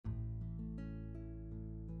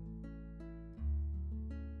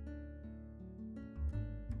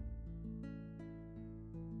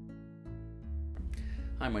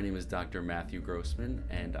Hi, my name is Dr. Matthew Grossman,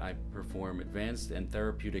 and I perform advanced and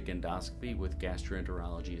therapeutic endoscopy with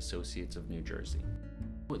Gastroenterology Associates of New Jersey.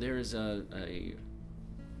 There is a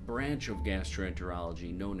branch of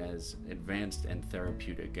gastroenterology known as advanced and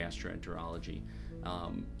therapeutic gastroenterology.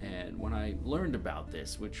 And when I learned about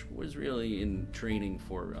this, which was really in training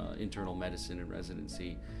for internal medicine and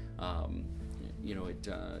residency,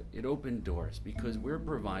 it opened doors because we're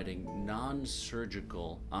providing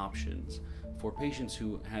non-surgical options for patients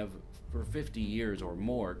who have for 50 years or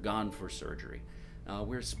more gone for surgery.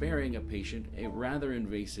 We're sparing a patient a rather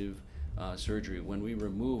invasive surgery when we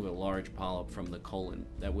remove a large polyp from the colon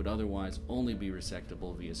that would otherwise only be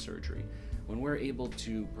resectable via surgery. When we're able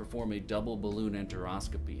to perform a double balloon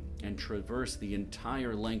enteroscopy and traverse the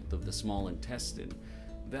entire length of the small intestine,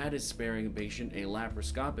 that is sparing a patient a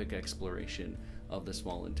laparoscopic exploration of the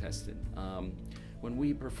small intestine. When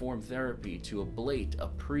we perform therapy to ablate a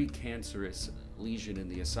precancerous lesion in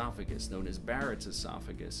the esophagus known as Barrett's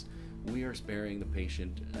esophagus, we are sparing the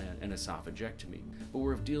patient an esophagectomy. But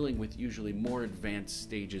we're dealing with usually more advanced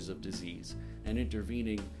stages of disease and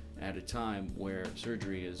intervening at a time where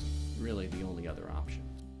surgery is really the only other option.